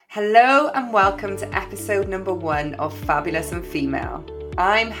Hello and welcome to episode number 1 of Fabulous and Female.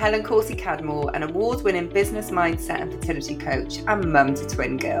 I'm Helen Corsey-Cadmore, an award-winning business mindset and fertility coach and mum to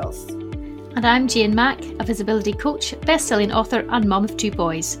twin girls. And I'm Jane Mack, a visibility coach, best-selling author and mum of 2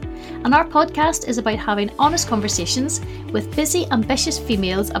 boys. And our podcast is about having honest conversations with busy, ambitious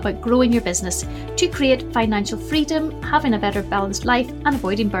females about growing your business to create financial freedom, having a better balanced life and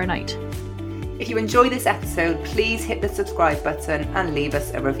avoiding burnout. If you enjoy this episode, please hit the subscribe button and leave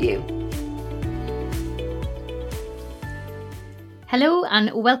us a review. Hello and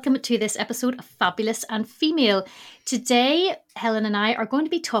welcome to this episode of Fabulous and Female. Today, Helen and I are going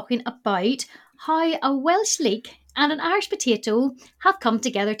to be talking about how a Welsh leek and an Irish potato have come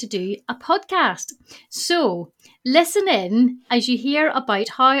together to do a podcast. So listen in as you hear about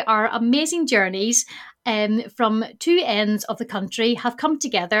how our amazing journeys from 2 ends of the country have come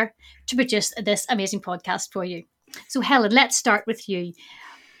together to produce this amazing podcast for you. So Helen, let's start with you.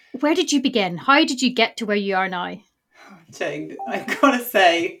 Where did you begin? How did you get to where you are now? Jane, I've got to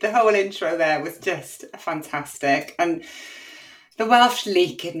say, the whole intro there was just fantastic. And the Welsh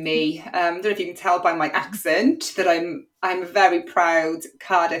leek in me, I don't know if you can tell by my accent that I'm a very proud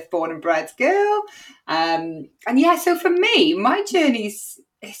Cardiff born and bred girl. And yeah, so for me, my journey's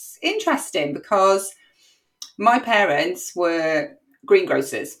it's interesting because my parents were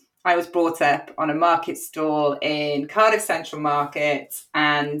greengrocers. I was brought up on a market stall in Cardiff Central Market,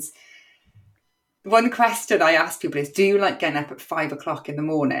 and one question I ask people is, do you like getting up at 5 o'clock in the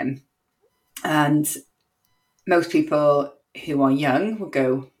morning? And most people who are young will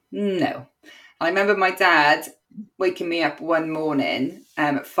go, no. I remember my dad waking me up one morning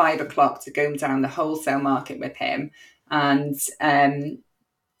at 5 o'clock to go down the wholesale market with him. And I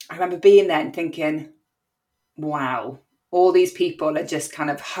remember being there and thinking, wow, all these people are just kind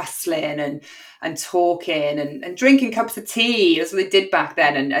of hustling and talking and drinking cups of tea as they did back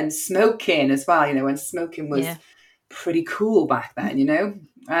then, and smoking as well, when smoking was pretty cool back then,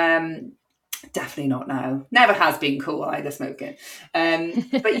 definitely not now. Never has been cool either, smoking.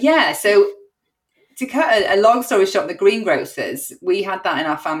 But yeah, so to cut a long story short, the greengrocers, we had that in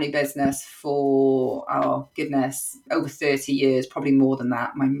our family business for, oh goodness, over 30 years, probably more than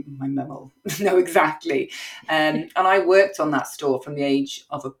that. My mum will know exactly. And I worked on that store from the age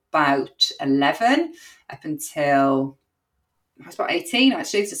of about 11 up until I was about 18,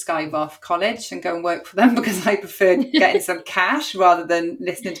 actually, to skive off college and go and work for them because I preferred getting some cash rather than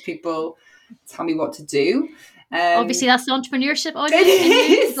listening to people tell me what to do. Obviously, that's the entrepreneurship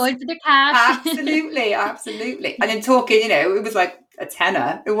audience. Going for their cash. Absolutely. And then talking, it was like a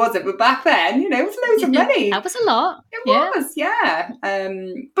tenner. It wasn't, but back then, it was loads of money. That was a lot. It was, yeah.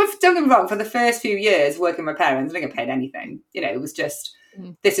 But don't get me wrong, for the first few years working with my parents, I didn't get paid anything. It was just,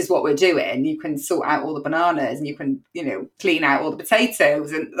 this is what we're doing. You can sort out all the bananas and you can, clean out all the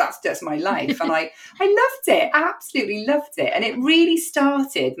potatoes, and that's just my life. And I loved it, absolutely loved it. And it really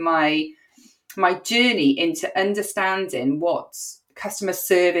started my journey into understanding what customer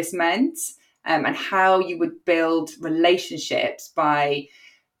service meant, and how you would build relationships by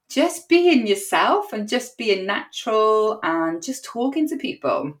just being yourself and just being natural and just talking to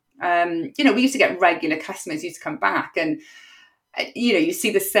people. We used to get regular customers used to come back, and you see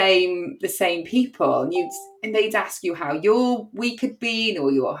the same people, and they'd ask you how your week had been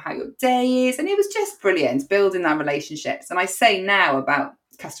or how your day is, and it was just brilliant building that relationships. And I say now about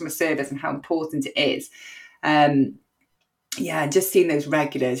customer service and how important it is. Just seeing those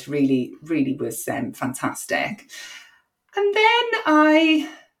regulars really, really was fantastic. And then I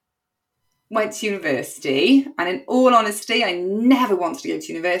went to university, and in all honesty, I never wanted to go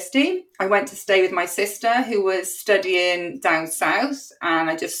to university. I went to stay with my sister who was studying down south, and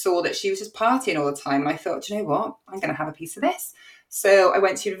I just saw that she was just partying all the time. And I thought, you know what, I'm going to have a piece of this. So I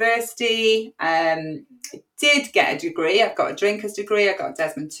went to university. I did get a degree. I've got a drinker's degree. I got a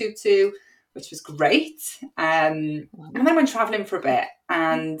Desmond Tutu, which was great. And then I went travelling for a bit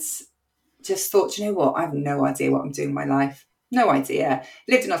and just thought, you know what, I have no idea what I'm doing in my life. No idea.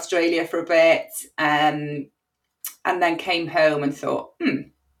 Lived in Australia for a bit, and then came home and thought,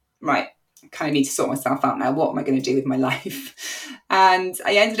 right, I kind of need to sort myself out now. What am I going to do with my life? And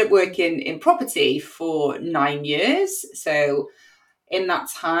I ended up working in property for 9 years. So in that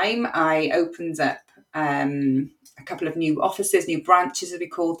time, I opened up a couple of new offices, new branches, as we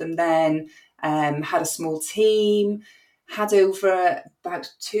called them then, had a small team, had over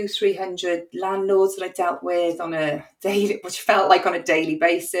about 200-300 landlords that I dealt with on a daily, which felt like on a daily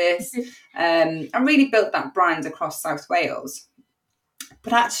basis, and really built that brand across South Wales.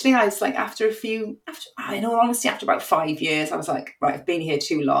 But actually, I was like, after about 5 years, I was like, right, I've been here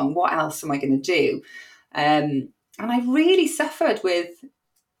too long. What else am I going to do? And I really suffered with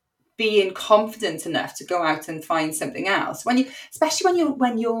being confident enough to go out and find something else. Especially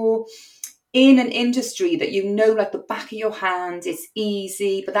when you're in an industry that you know like the back of your hand, it's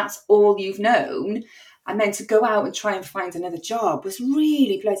easy, but that's all you've known. And then to go out and try and find another job was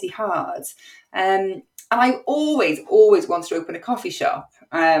really bloody hard. And I always wanted to open a coffee shop.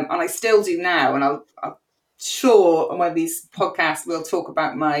 And I still do now. And I'm sure on one of these podcasts, we'll talk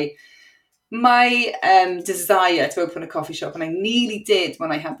about my desire to open a coffee shop. And I nearly did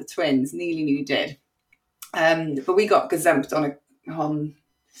when I had the twins, nearly did. But we got gazumped on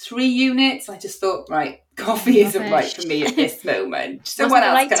 3 units. I just thought, right, coffee isn't right for me at this moment. So what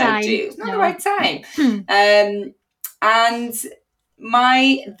else can I do? It's not the right time. And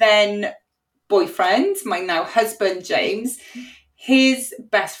my then boyfriend, my now husband, James, his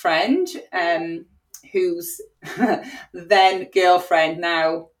best friend, whose then girlfriend,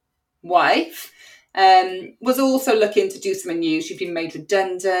 now wife, was also looking to do something new. She'd been made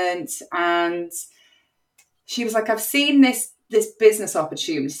redundant, and she was like, I've seen this business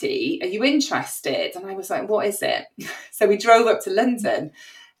opportunity. Are you interested? And I was like, what is it? So we drove up to London,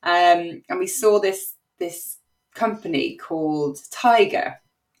 and we saw this company called Tiger.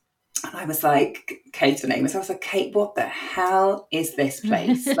 And I was like, Kate, her name was. I was like, Kate, what the hell is this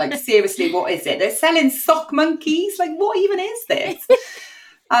place? Like, seriously, what is it? They're selling sock monkeys. Like, what even is this?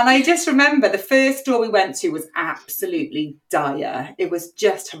 And I just remember the first store we went to was absolutely dire. It was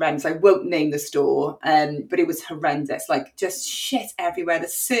just horrendous. I won't name the store, but it was horrendous. Like, just shit everywhere. The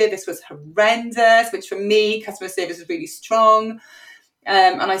service was horrendous, which for me, customer service was really strong.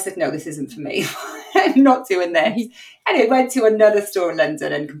 And I said, no, this isn't for me. I'm not doing this. Anyway, went to another store in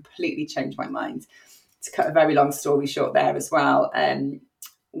London and completely changed my mind. To cut a very long story short there as well,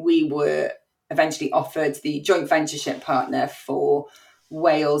 we were eventually offered the joint ventureship partner for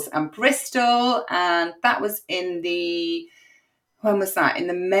Wales and Bristol, and that was when was that? In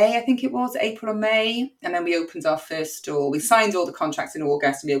the May, I think it was, April or May, and then we opened our first store. We signed all the contracts in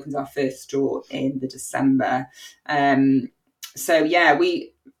August, and we opened our first store in the December. So yeah,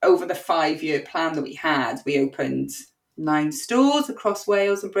 we, over the 5-year plan that we had, we opened 9 stores across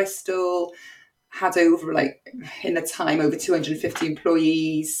Wales and Bristol, had over, like, in the time, over 250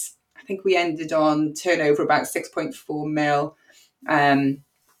 employees. I think we ended on turnover about 6.4 mil. And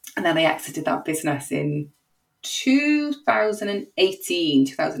then I exited that business in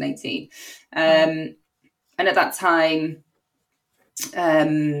 2018. And at that time,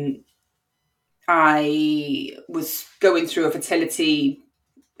 I was going through a fertility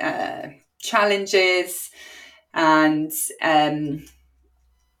challenges, and I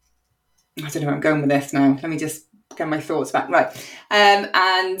don't know where I'm going with this now. Let me just get my thoughts back. Right.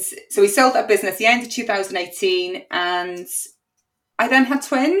 And so we sold that business at the end of 2018, and I then had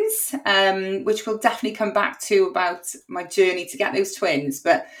twins, which we'll definitely come back to about my journey to get those twins.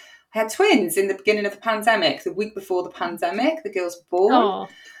 But I had twins in the beginning of the pandemic, the week before the pandemic. The girls were born. Oh.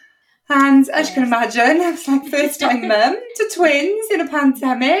 And as you can imagine, I was like first time mum to twins in a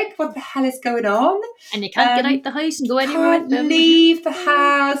pandemic. What the hell is going on? And you can't get out the house and go anywhere with them. Can't leave the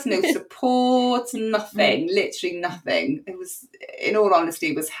house, no support, nothing, literally nothing. It was, in all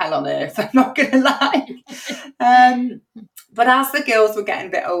honesty, it was hell on earth, I'm not going to lie. But as the girls were getting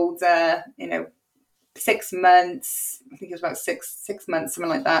a bit older, 6 months, I think it was about six months, something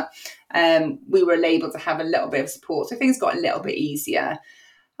like that, we were able to have a little bit of support. So things got a little bit easier.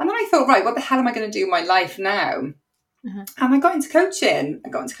 And then I thought, right, what the hell am I going to do in my life now? And I got into coaching.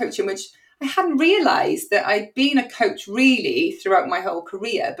 Which I hadn't realised that I'd been a coach really throughout my whole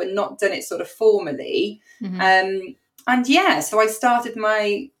career, but not done it sort of formally. And yeah, so I started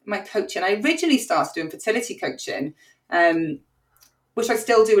my coaching. I originally started doing fertility coaching, which I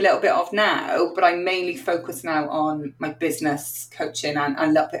still do a little bit of now, but I mainly focus now on my business coaching and a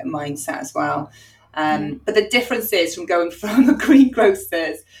little bit of mindset as well. But the difference is from going from the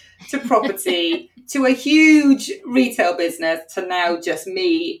greengrocers to property to a huge retail business to now just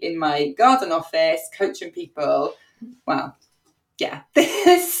me in my garden office coaching people. Well, yeah,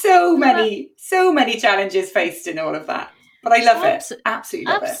 there's so many challenges faced in all of that. But I love it.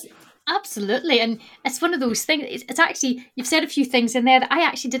 Absolutely love it. Absolutely. And it's one of those things, it's actually, you've said a few things in there that I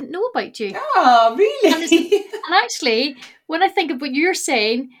actually didn't know about you. Oh, really? And actually, when I think of what you're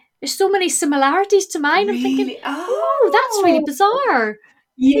saying, there's so many similarities to mine. Really? I'm thinking, oh, that's really bizarre.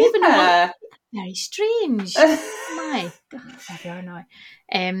 Yeah. Very strange. My God, there we are now.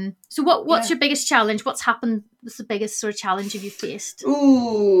 So what's your biggest challenge? What's happened? What's the biggest sort of challenge have you faced?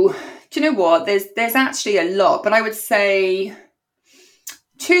 Ooh, do you know what? There's actually a lot, but I would say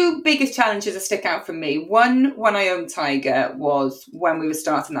 2 biggest challenges that stick out for me. One, when I owned Tiger, was when we were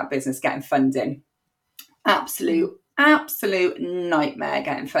starting that business, getting funding. Absolute absolute nightmare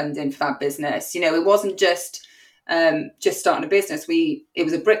getting funding for that business. You know, it wasn't just starting a business. It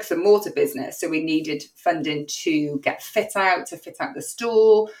was a bricks and mortar business, so we needed funding to get fit out the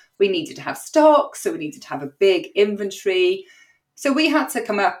store. We needed to have stock, so we needed to have a big inventory. So we had to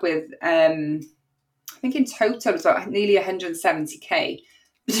come up with, I think in total it was about nearly 170k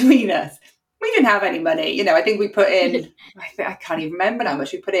between us. We didn't have any money, you know. I think we put in, I can't even remember how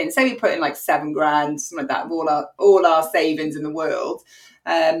much we put in. Say we put in like $7,000, something like that, all our savings in the world.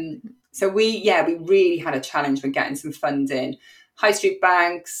 So we really had a challenge with getting some funding. High street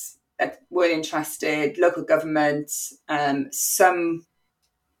banks weren't interested, local governments, some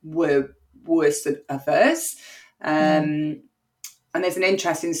were worse than others. And there's an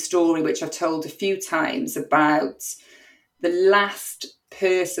interesting story which I've told a few times about the last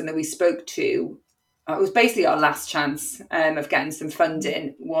person that we spoke to. It was basically our last chance of getting some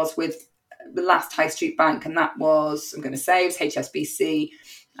funding, was with the last high street bank, and that was, I'm going to say, it was HSBC.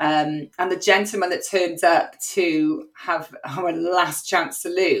 And the gentleman that turned up to have our last chance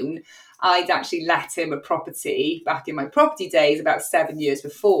saloon, I'd actually let him a property back in my property days about 7 years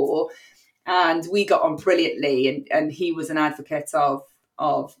before. And we got on brilliantly. And he was an advocate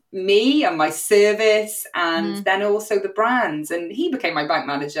of me and my service, and then also the brands. And he became my bank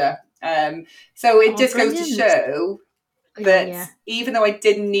manager. So it just goes to show that even though I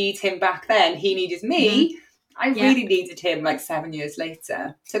didn't need him back then, he needed me. I really needed him like 7 years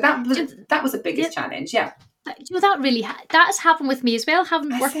later. So that was the biggest challenge. Yeah. You know, that has happened with me as well,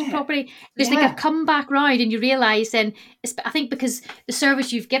 having worked in property. There's like a comeback round, and you realise then, I think because the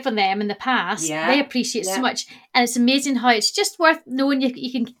service you've given them in the past, they appreciate so much. And it's amazing how it's just worth knowing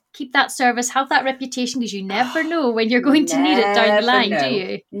you can keep that service, have that reputation, because you never know when you're going to need it down the line, do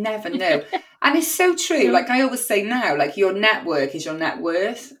you? Never know. And it's so true. Like I always say now, like your network is your net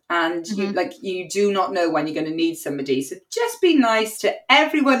worth, and you do not know when you're going to need somebody. So just be nice to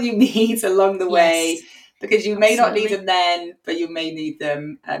everyone you meet along the way. Because you may not need them then, but you may need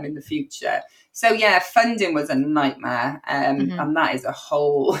them in the future. So funding was a nightmare, and that is a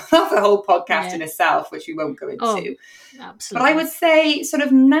whole podcast in itself, which we won't go into. Oh, absolutely. But I would say, sort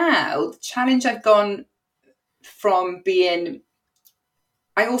of now, the challenge I've gone from being.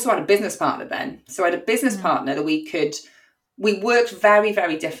 I also had a business partner then, so I had a business partner that we worked very,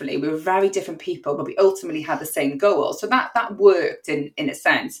 very differently. We were very different people, but we ultimately had the same goal. So that worked in a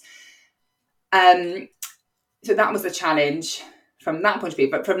sense. So that was the challenge from that point of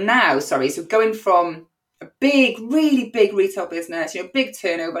view. But from now, so going from a big, really big retail business, you know, big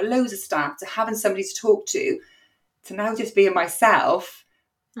turnover, loads of staff, to having somebody to talk to now just being myself,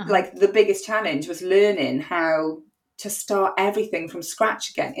 like the biggest challenge was learning how to start everything from scratch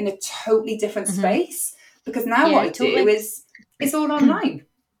again in a totally different space. Because now what I do is it's all online.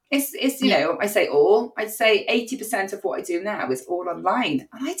 It's you know, I'd say 80% of what I do now is all online.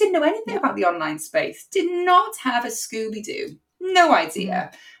 And I didn't know anything about the online space. Did not have a Scooby-Doo. No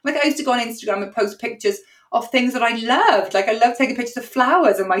idea. Like I used to go on Instagram and post pictures of things that I loved. Like I love taking pictures of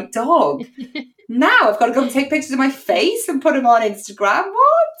flowers and my dog. Now I've got to go and take pictures of my face and put them on Instagram.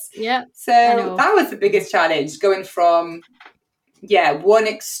 What? Yeah. So that was the biggest challenge, going from one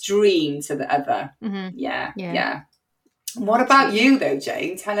extreme to the other. Yeah. What about you, though,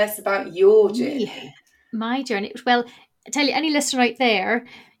 Jane? Tell us about your journey. My journey. Well, I tell you, any listener out there,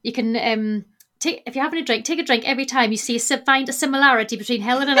 you can if you're having a drink, take a drink every time you find a similarity between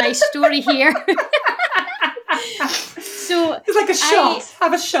Helen and I's story here. So it's like a shot.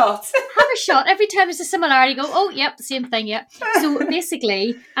 Have a shot. Have a shot every time there's a similarity. Go, oh, yep, the same thing. Yeah. So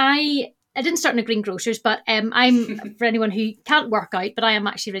basically, I didn't start in a greengrocers, but I'm, for anyone who can't work out, but I am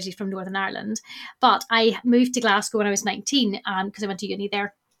actually originally from Northern Ireland. But I moved to Glasgow when I was 19, because I went to uni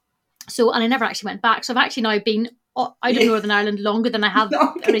there. So, and I never actually went back. So I've actually now been out of Northern Ireland longer than I have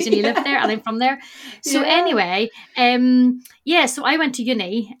originally lived there, and I'm from there. So anyway, so I went to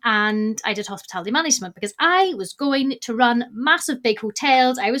uni and I did hospitality management because I was going to run massive big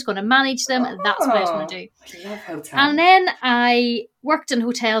hotels. I was going to manage them. That's what I was going to do. I love hotels. And then I worked in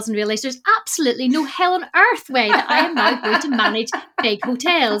hotels and realised there's absolutely no hell on earth way that I am now going to manage big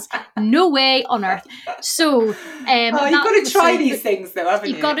hotels. No way on earth. So you've got to try these things though, haven't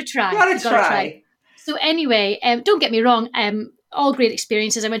you? You've got to try. You've got to try. So anyway, don't get me wrong, all great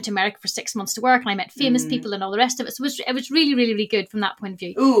experiences. I went to America for 6 months to work, and I met famous people and all the rest of it. So it was really, really, really good from that point of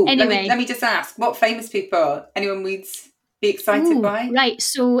view. Ooh, anyway, let me just ask, what famous people? Anyone we'd be excited by? Right,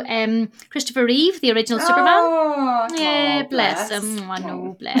 so Christopher Reeve, the original Superman. Yeah, bless him. I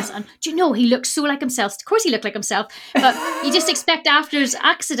know, bless. And do you know, he looks so like himself. Of course he looked like himself, but you just expect after his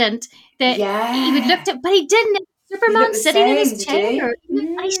accident that he would look at, but he didn't. Superman the sitting in same, his did chair. he?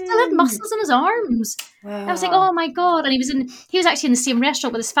 And he still had muscles in his arms. I was like, Wow. oh my God. And he was actually in the same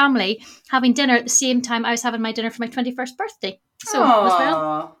restaurant with his family, having dinner at the same time I was having my dinner for my 21st birthday. So it was well.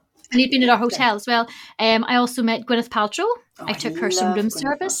 Oh, And he'd been at our hotel as well. I also met Gwyneth Paltrow. I I took her some love room Gwyneth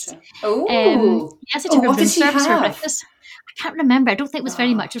service. Paltrow. Oh, Yes, I oh, took her what room did she service for have? breakfast. I can't remember. I don't think it was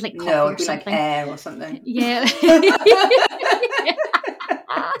very much. It was like No, coffee or it'd be like something. air or something. Yeah.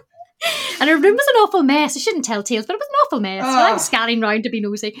 And her room was an awful mess. I shouldn't tell tales, but it was an awful mess. So I was scanning round to be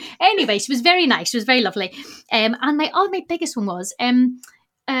nosy. Anyway, she was very nice. She was very lovely. And my biggest one was oh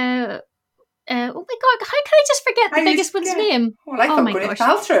my God, how can I just forget the biggest one's name? Well, I Oh thought my Gwyneth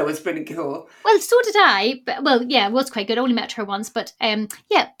gosh. Paltrow was pretty cool. Well, so did I. But, well, yeah, it was quite good. I only met her once. But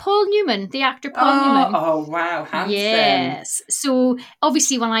Paul Newman, the actor Paul Newman. Oh, wow, handsome. Yes. So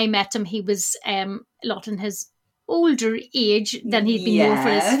obviously when I met him, he was a lot in his older age than he'd been known for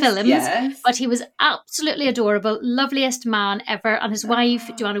his films. Yes. But he was absolutely adorable, loveliest man ever. And his wife,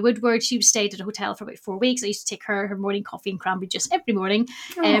 Joanna Woodward, she stayed at a hotel for about 4 weeks. I used to take her morning coffee and cranberry juice every morning.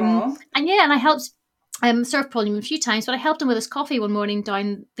 And I helped serve Paul Newman a few times, but I helped him with his coffee one morning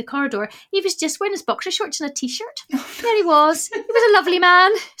down the corridor. He was just wearing his boxer shorts and a t-shirt. There he was. He was a lovely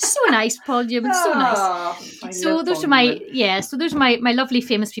man. So nice, Paul Newman. So nice. So those are my my lovely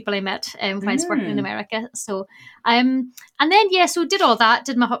famous people I met when I was working in America. So and then so did all that,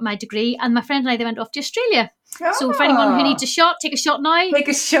 did my degree, and my friend and I they went off to Australia. So for anyone who needs a shot, take a shot now. Take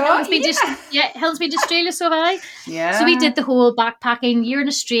a shot. Helen's been to Australia, so have I. Yeah. So we did the whole backpacking year in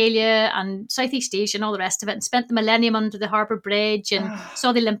Australia and Southeast Asia and all the rest of it, and spent the millennium under the Harbour Bridge and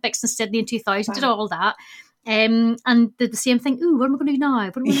saw the Olympics in Sydney in 2000. Did all that. And did the same thing. Ooh, what am I going to do now?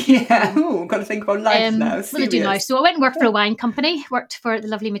 What am I yeah, ooh, got to think about life now. What do I do now? So I went and worked for a wine company, worked for the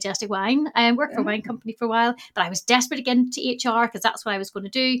lovely Majestic Wine, and worked for a wine company for a while. But I was desperate to get into HR because that's what I was going to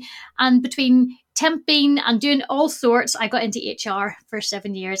do. And between temping and doing all sorts, I got into HR for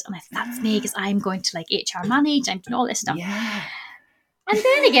 7 years. And I thought, that's me because I'm going to like HR manage. I'm doing all this stuff. Yeah. And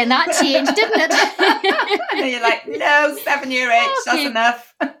then again, that changed, didn't it? And you're like, no, 7-year itch, that's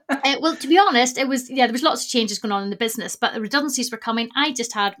enough. Well, to be honest, it was there was lots of changes going on in the business, but the redundancies were coming. I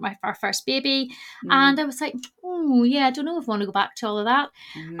just had our first baby, and I was like, oh yeah, I don't know if I want to go back to all of that.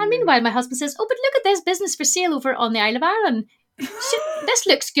 And meanwhile, my husband says, oh, but look at this business for sale over on the Isle of Arran. This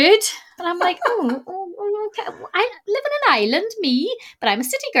looks good. And I'm like, okay. I live in an island, me, but I'm a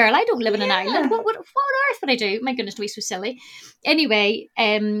city girl. I don't live in an island. What on earth would I do? My goodness, we're so silly. Anyway,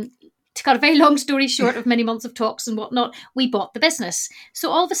 to cut a very long story short of many months of talks and whatnot, we bought the business.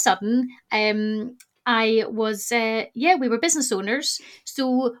 So all of a sudden, I was, we were business owners.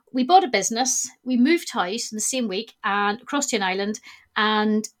 So we bought a business, we moved house in the same week and across to an island,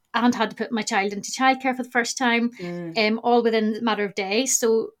 and had to put my child into childcare for the first time, all within a matter of days.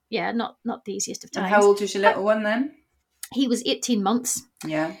 So yeah, not the easiest of times. And how old was your little one then? He was 18 months.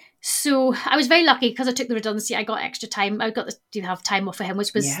 Yeah. So I was very lucky because I took the redundancy. I got extra time. I got to have time off for him,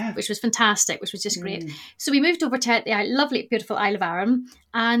 which was fantastic, which was just great. So we moved over to the lovely, beautiful Isle of Arran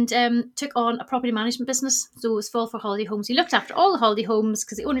and took on a property management business. So it was full for holiday homes. We looked after all the holiday homes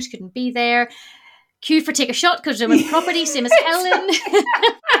because the owners couldn't be there. Queue for take a shot because they were property, same as Helen.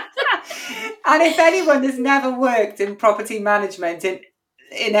 And if anyone has never worked in property management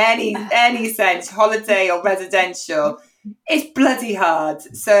in any sense, holiday or residential, it's bloody hard.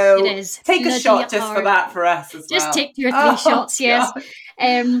 So it is. Take a shot just for that for us as well. Just take 2 or 3 shots, yes.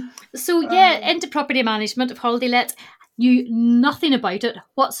 Into property management of holiday let. Knew nothing about it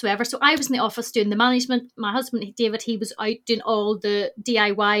whatsoever. So I was in the office doing the management. My husband, David, he was out doing all the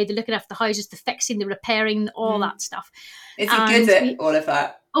DIY, the looking after the houses, the fixing, the repairing, all that stuff. Is he good at all of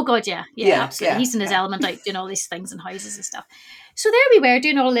that? Oh God, yeah, absolutely. He's in his element out doing all these things and houses and stuff. So there we were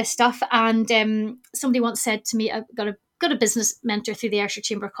doing all this stuff, and somebody once said to me, "I got a business mentor through the Ayrshire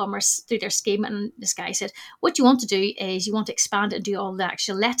Chamber of Commerce through their scheme," and this guy said, what you want to do is you want to expand it and do all the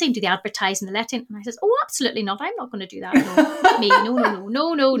actual letting, do the advertising, the letting. And I said, oh, absolutely not. I'm not going to do that. No, not me.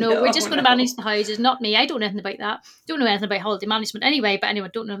 No. We're just going to manage the houses, not me. I don't know anything about that. Don't know anything about holiday management anyway, but anyway,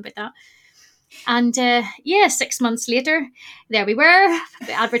 don't know about that. And 6 months later, there we were,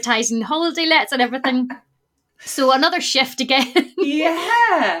 advertising holiday lets and everything. So another shift again.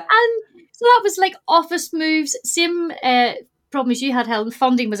 Yeah. And so that was like office moves, same problem as you had, Helen.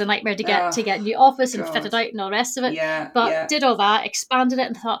 Funding was a nightmare to get a new office and fit it out and all the rest of it. Did all that, expanded it,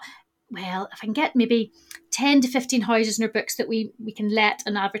 and thought, well, if I can get maybe 10 to 15 houses in our books that we can let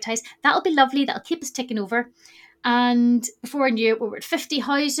and advertise, that'll be lovely. That'll keep us ticking over. And before I knew it, we were at 50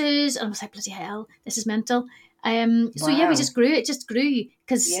 houses, and I was like, bloody hell, this is mental. So yeah, we Wow. just grew. It just grew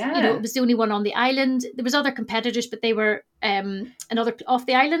because it was the only one on the island. There was other competitors, but they were another off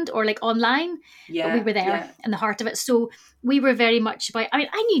the island or like online. But we were there in the heart of it. So we were very much about. I mean,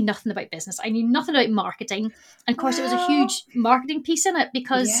 I knew nothing about business. I knew nothing about marketing, and of course, it was a huge marketing piece in it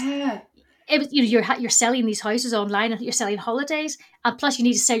because. It was, you're selling these houses online and you're selling holidays, and plus you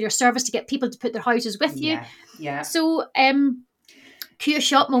need to sell your service to get people to put their houses with you. Yeah. So, cue a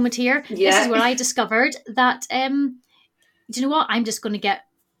shop moment here. Yeah. This is where I discovered that, do you know what? I'm just going to get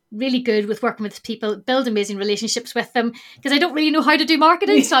really good with working with people, build amazing relationships with them, because I don't really know how to do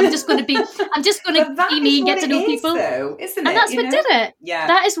marketing. So I'm just going to be me and get to know people. Though, isn't and it? that's what did it. Yeah.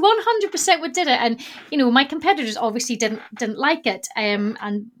 That is 100% what did it. And, my competitors obviously didn't like it.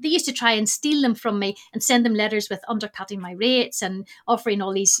 And they used to try and steal them from me and send them letters with undercutting my rates and offering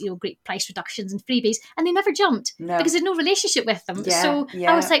all these, great price reductions and freebies. And they never jumped because there's no relationship with them. So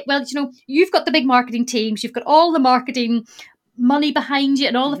I was like, well, you've got the big marketing teams. You've got all the marketing money behind you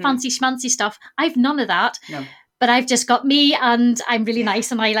and all the fancy schmancy stuff. I've none of that. No. But I've just got me, and I'm really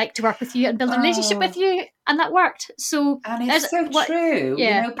nice, and I like to work with you and build a relationship with you, and that worked. So, and it's so true.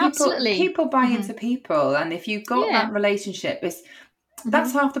 Yeah, people buy into people, and if you've got that relationship,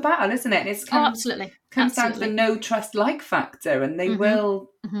 that's half the battle, isn't it? It's comes down to the no trust like factor, and they will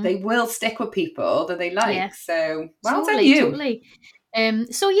stick with people that they like. Yeah. So, well done you. Totally.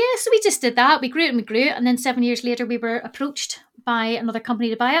 So we just did that. We grew it, and then 7 years later, we were approached by another company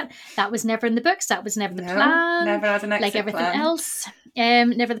to buy it. That was never in the books. That was never the plan. Never had an exit like everything plan. Else.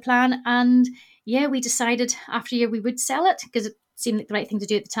 Never the plan. And we decided after a year we would sell it because it seemed like the right thing to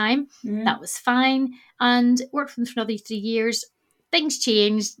do at the time. That was fine, and worked for them for another 3 years. Things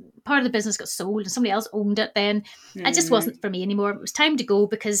changed. Part of the business got sold, and somebody else owned it. Then it just wasn't for me anymore. It was time to go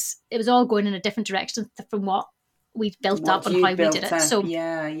because it was all going in a different direction from what we built up and how we did it. So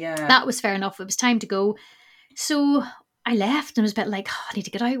that was fair enough. It was time to go. So I left and was a bit like, I need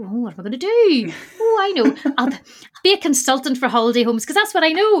to get out. Oh, what am I going to do? I know. I'll be a consultant for holiday homes because that's what I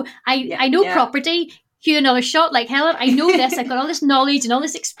know. I know property. Cue another shot like Helen. I know this. I've got all this knowledge and all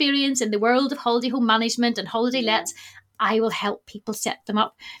this experience in the world of holiday home management and holiday lets. I will help people set them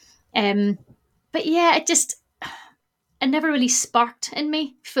up. But it never really sparked in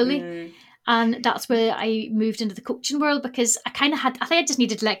me fully. And that's where I moved into the coaching world because I think I just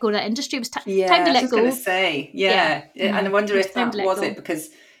needed to let go of that industry. It was time to let go. I was going to say, And I wonder if that was it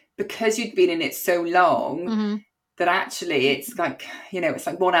because you'd been in it so long that actually it's like, it's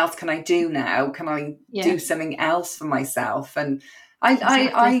like, what else can I do now? Can I do something else for myself? And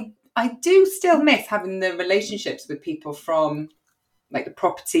I do still miss having the relationships with people from like the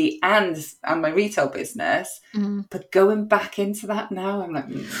property and my retail business, but going back into that now, I'm like,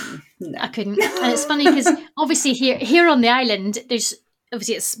 no. I couldn't. And it's funny because obviously here on the island, there's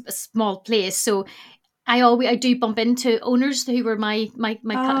obviously it's a small place, so I do bump into owners who were my clients,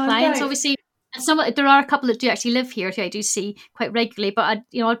 right. Obviously. And there are a couple that do actually live here who I do see quite regularly, but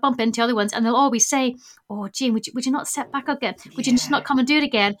I'd bump into other ones, and they'll always say, "Oh, Jane, would you not set back again? Would you just not come and do it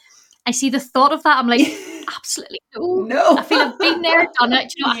again?" I see the thought of that. I'm like, absolutely no. I feel I've been there, done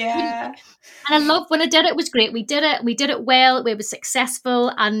it. You know, and I love when I did it. It was great. We did it well. It was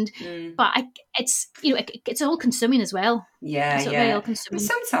successful, but it's all consuming as well. It's very all consuming.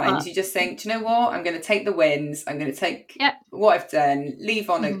 Sometimes you just think, do you know what? I'm going to take the wins. I'm going to take what I've done, leave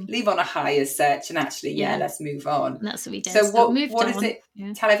on a high as such, and actually, let's move on. And that's what we did. So what is it?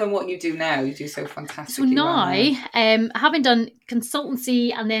 Yeah. Tell everyone what you do now. You do so fantastically. So now, having done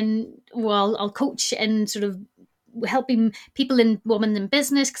consultancy, and then I'll coach in sort of helping people in women in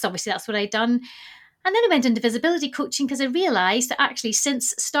business, because obviously that's what I'd done. And then I went into visibility coaching because I realised that actually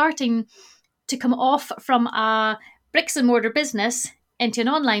since starting to come off from a bricks and mortar business into an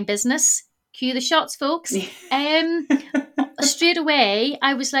online business, cue the shots, folks, straight away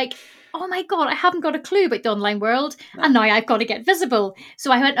I was like, oh my God, I haven't got a clue about the online world. And now I've got to get visible. So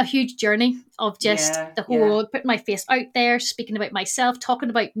I went a huge journey of just the whole, putting my face out there, speaking about myself, talking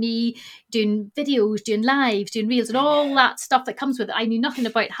about me, doing videos, doing lives, doing reels, and all that stuff that comes with it. I knew nothing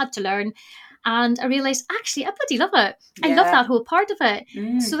about, had to learn. And I realised, actually, I bloody love it. I love that whole part of it.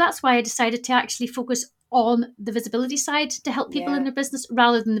 So that's why I decided to actually focus on the visibility side to help people in their business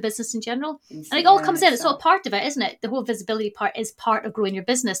rather than the business in general. And it all comes in. It's all part of it, isn't it? The whole visibility part is part of growing your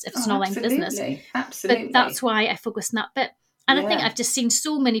business if it's an online business. Absolutely. But that's why I focus on that bit. And I think I've just seen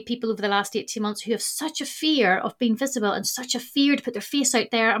so many people over the last 18 months who have such a fear of being visible and such a fear to put their face out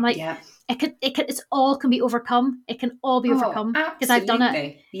there. I'm like, it's all can be overcome. It can all be overcome because I've done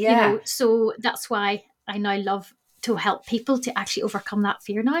it. So that's why I now love to help people to actually overcome that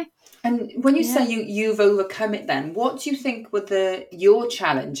fear now. And when you say you've overcome it, then what do you think were your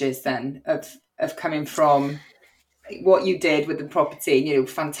challenges then of coming from what you did with the property, you know,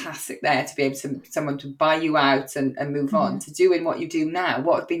 fantastic there to be able to someone to buy you out and move on to doing what you do now.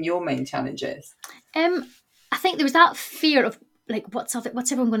 What have been your main challenges? I think there was that fear of like, what's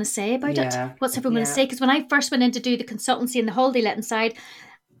everyone going to say about it? What's everyone going to say? Because when I first went in to do the consultancy and the holiday letting side,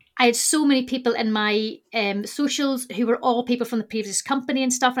 I had so many people in my socials who were all people from the previous company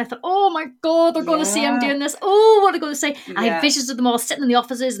and stuff. And I thought, oh my God, they're going to see I'm doing this. Oh, what are they going to say? I had visions of them all sitting in the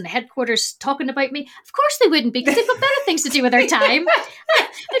offices and the headquarters talking about me. Of course they wouldn't be, because they've got better things to do with their time.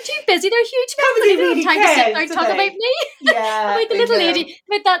 They're too busy. They're a huge company. They don't have time to sit there and talk about me. Yeah. Like the little lady,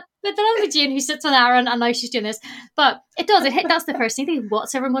 with the little Jane who sits on Aaron, and now she's doing this. But that's the first thing.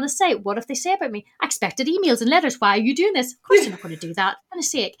 What's everyone going to say? What if they say about me? I expected emails and letters. Why are you doing this? Of course you're not going to do that. For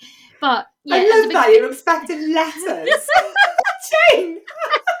goodness sake. But yeah, I love that you're expecting letters. Jane.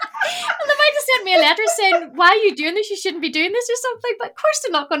 Well, they might have sent me a letter saying, why are you doing this? You shouldn't be doing this or something. But of course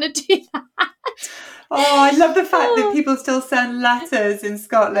they're not going to do that. Oh, I love the fact that people still send letters in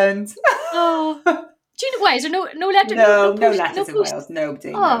Scotland. Oh. Do you know why? Is there no letter? No letters in Wales. Nobody.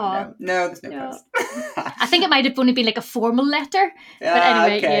 No, there's no post. I think it might have only been like a formal letter. But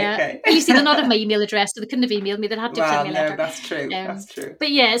anyway, okay. You see, they're not have my email address, so they couldn't have emailed me. They'd have to send me a letter. No, that's true. That's true. But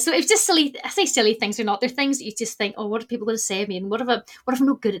yeah, so it's just silly. I say silly things are not. They're things that you just think, oh, what are people going to say of me? And what if I'm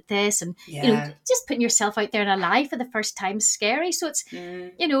not good at this? And you know, just putting yourself out there in a live for the first time is scary. So it's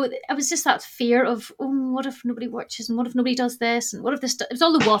you know, it was just that fear of, oh, what if nobody watches? And what if nobody does this? And what if this? It was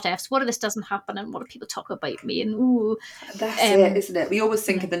all the what ifs. What if this doesn't happen? And what if people talk about me? And ooh, that's it, isn't it? We always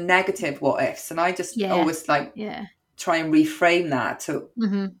think of the negative what ifs, and I just always try and reframe that to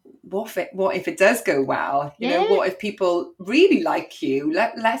what if it does go well? You know, what if people really like you?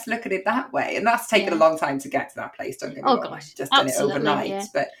 Let's look at it that way. And that's taken a long time to get to that place. Don't get me wrong. Gosh, just done it overnight,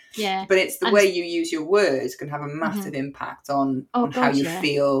 but it's the way you use your words can have a massive impact on how you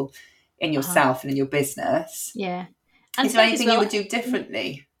feel in yourself and in your business. Yeah. And is there anything you would do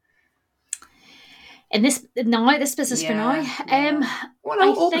differently? In this business for now,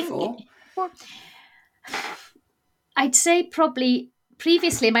 I'd say probably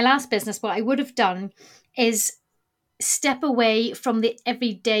previously my last business, what I would have done is step away from the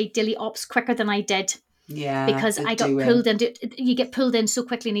everyday daily ops quicker than I did. Yeah, because I got pulled into. You get pulled in so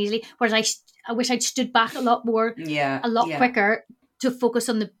quickly and easily. Whereas I wish I'd stood back a lot more, a lot quicker, to focus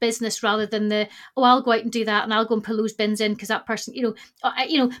on the business rather than I'll go out and do that and I'll go and pull those bins in because that person, but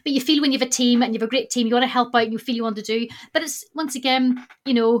you feel when you have a team and you have a great team, you want to help out and you feel you want to do, but it's once again,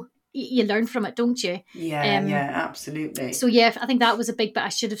 you learn from it, don't you? Yeah, absolutely. So I think that was a big bit I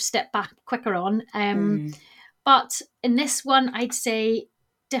should have stepped back quicker on. But in this one, I'd say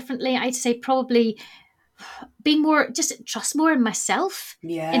differently. I'd say probably being more, just trust more in myself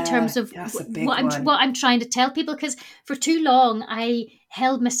in terms of what I'm trying to tell people, because for too long I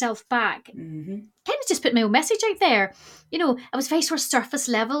held myself back, kind of just put my own message out there. I was very sort of surface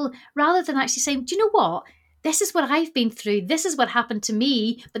level rather than actually saying, do you know what? This is what I've been through. This is what happened to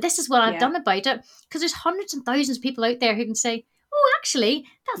me, but this is what I've done about it. Because there's hundreds and thousands of people out there who can say, oh, actually,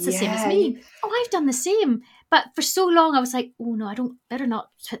 that's the same as me. Oh, I've done the same. But for so long, I was like, oh, no, better not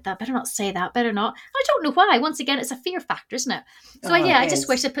put that, better not say that, better not. I don't know why. Once again, it's a fear factor, isn't it? So, I just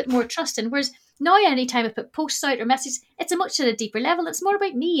wish I put more trust in. Whereas now, anytime I put posts out or messages, it's a much at a deeper level. It's more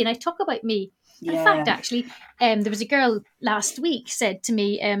about me, and I talk about me. Yeah. In fact, actually, there was a girl last week said to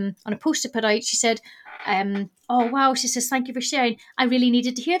me on a post I put out, she said, oh, wow, she says, thank you for sharing. I really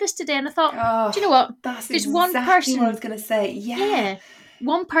needed to hear this today. And I thought, do you know what? That's one person. What I was going to say. Yeah.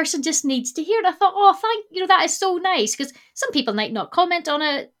 One person just needs to hear it. I thought, oh, that is so nice, because some people might not comment on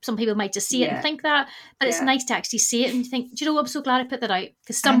it. Some people might just see it and think that, but it's nice to actually see it and think, do you know what? I'm so glad I put that out,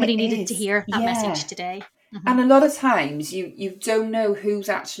 because somebody needed to hear that message today. Mm-hmm. And a lot of times you don't know who's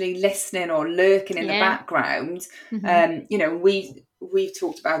actually listening or lurking in the background. Mm-hmm. We've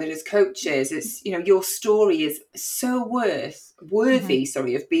talked about it as coaches. It's, your story is so worthy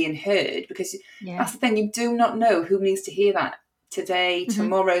of being heard, because that's the thing. You do not know who needs to hear that today,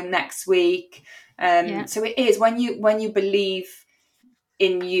 tomorrow, next week. So it is when you believe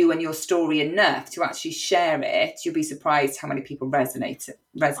in you and your story enough to actually share it, you'll be surprised how many people resonate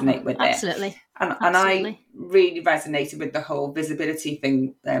with it. Absolutely. And I really resonated with the whole visibility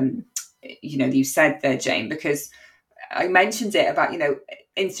thing, you said there, Jane, because I mentioned it about,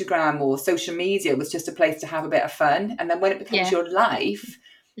 Instagram or social media was just a place to have a bit of fun. And then when it becomes your life,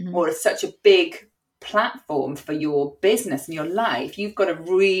 or it's such a big platform for your business and your life, you've got to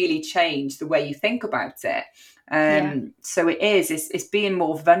really change the way you think about it. So it's being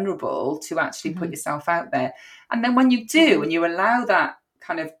more vulnerable to actually put yourself out there. And then when you do, and you allow that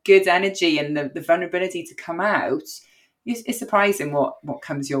kind of good energy and the vulnerability to come out, it's surprising what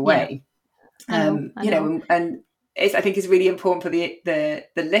comes your way. I know. And I think it's really important for the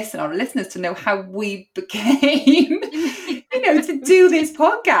listener or listeners to know how we became, to do this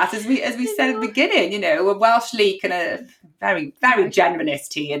podcast. As we said at the beginning, a Welsh leek and a very, very generous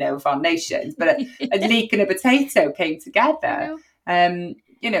tea, of our nations, but a leek and a potato came together.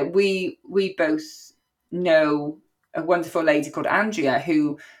 We both know a wonderful lady called Andrea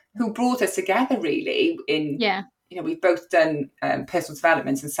who brought us together really in, we've both done personal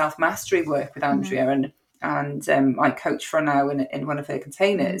development and self-mastery work with Andrea, and I coach for her now in one of her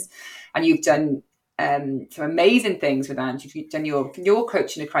containers. And you've done some amazing things with Anne. You've done your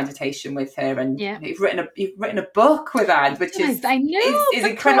coaching accreditation with her, and you've written a book with Anne, which is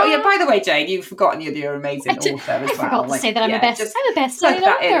incredible. Yeah, by the way, Jane, you've forgotten you're an amazing author as well. I forgot to say that I'm a best-selling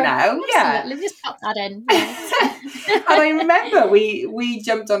author. In now. Absolutely, just pop that in. And I remember we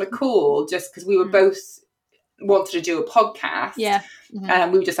jumped on a call just because we were both wanted to do a podcast.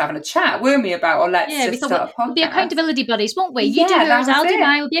 We were just having a chat, weren't we, about let's start a podcast. We'll be accountability buddies, won't we? You do yours, I'll do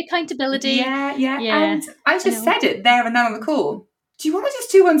mine. We'll be accountability. Yeah. And I just said it there and then on the call. Do you want to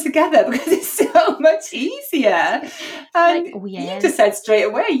just do one together, because it's so much easier? And you just said straight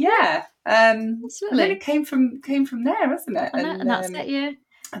away, and then it came from there, wasn't it? And that's it, yeah.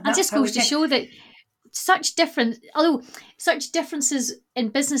 And just goes to show that such differences in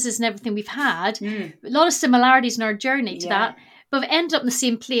businesses and everything we've had, a lot of similarities in our journey to that, but we've ended up in the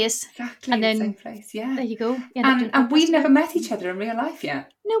same place. Exactly, and then, the same place, there you go. And we've never met each other in real life yet.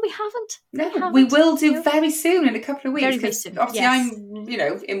 No, we haven't. No, we will do very soon, in a couple of weeks. Very soon. Obviously, I'm,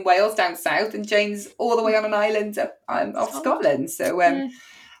 in Wales down south, and Jane's all the way on an island off Scotland. So,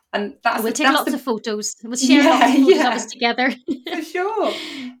 and we'll take lots of photos. We'll share lots of photos of us together. For sure.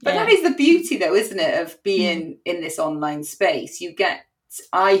 But that is the beauty, though, isn't it, of being in this online space. You get,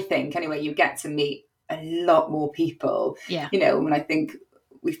 I think, anyway, you get to meet a lot more people. Yeah. And I think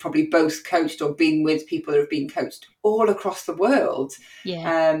we've probably both coached or been with people who have been coached all across the world.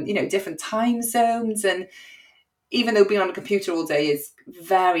 Yeah. Different time zones. And even though being on a computer all day is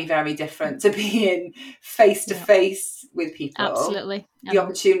very, very different to being face to face with people. Absolutely. The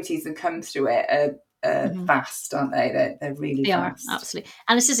opportunities that come through it are vast, aren't they? They're really vast. Are, absolutely.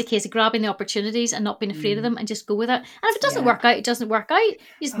 And it's just a case of grabbing the opportunities and not being afraid of them and just go with it. And if it doesn't work out, it doesn't work out.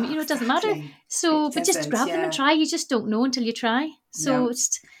 It doesn't matter. So, but just grab them and try. You just don't know until you try. So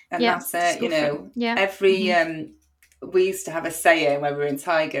that's it. Every we used to have a saying when we were in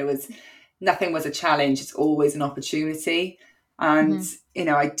Tiger was, nothing was a challenge, it's always an opportunity. And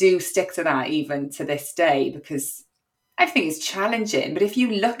I do stick to that even to this day, because everything is challenging, but if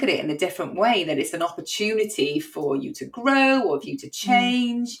you look at it in a different way, that it's an opportunity for you to grow, or for you to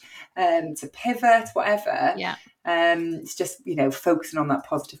change, to pivot, whatever. It's just focusing on that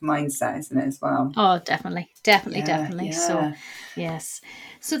positive mindset, isn't it, as well? Oh, definitely. Yeah. So yes,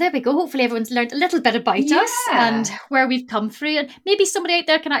 so there we go. Hopefully everyone's learned a little bit about us and where we've come through, and maybe somebody out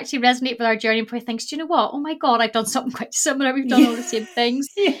there can actually resonate with our journey and probably thinks, do you know what, oh my god, I've done something quite similar, we've done all the same things.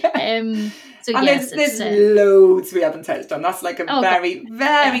 So and there's loads we haven't touched on. That's like a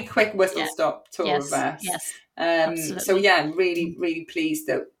very quick whistle stop tour of us. So I'm really, really pleased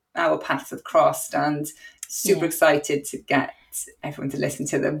that our paths have crossed, and super excited to get everyone to listen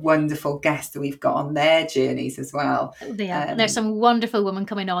to the wonderful guests that we've got on their journeys as well. They are. There's some wonderful women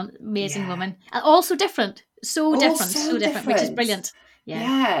coming on, amazing women, and also different, so different, which is brilliant.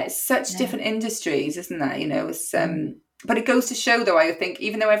 It's such different industries, isn't there? It's but it goes to show, though, I think,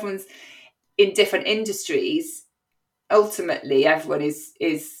 even though everyone's in different industries, ultimately everyone is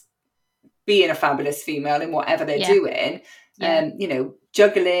being a fabulous female in whatever they're doing.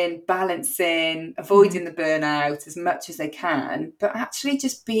 Juggling, balancing, avoiding the burnout as much as they can, but actually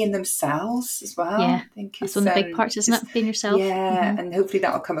just being themselves as well. I think that's one of the big parts, isn't it? Being yourself. And hopefully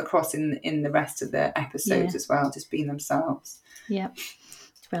that will come across in the rest of the episodes as well, just being themselves.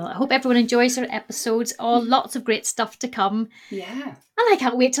 Well, I hope everyone enjoys our episodes. Lots of great stuff to come. Yeah. And I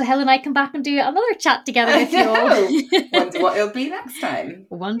can't wait till Helen and I come back and do another chat together with you all. Wonder what it'll be next time.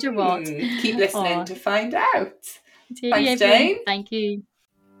 Wonder what. Keep listening to find out. Thanks, Jane. Thank you.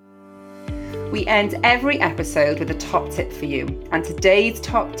 We end every episode with a top tip for you. And today's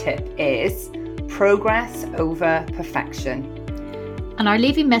top tip is progress over perfection. And our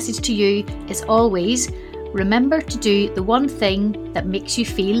leaving message to you is always, remember to do the one thing that makes you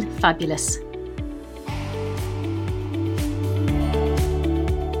feel fabulous.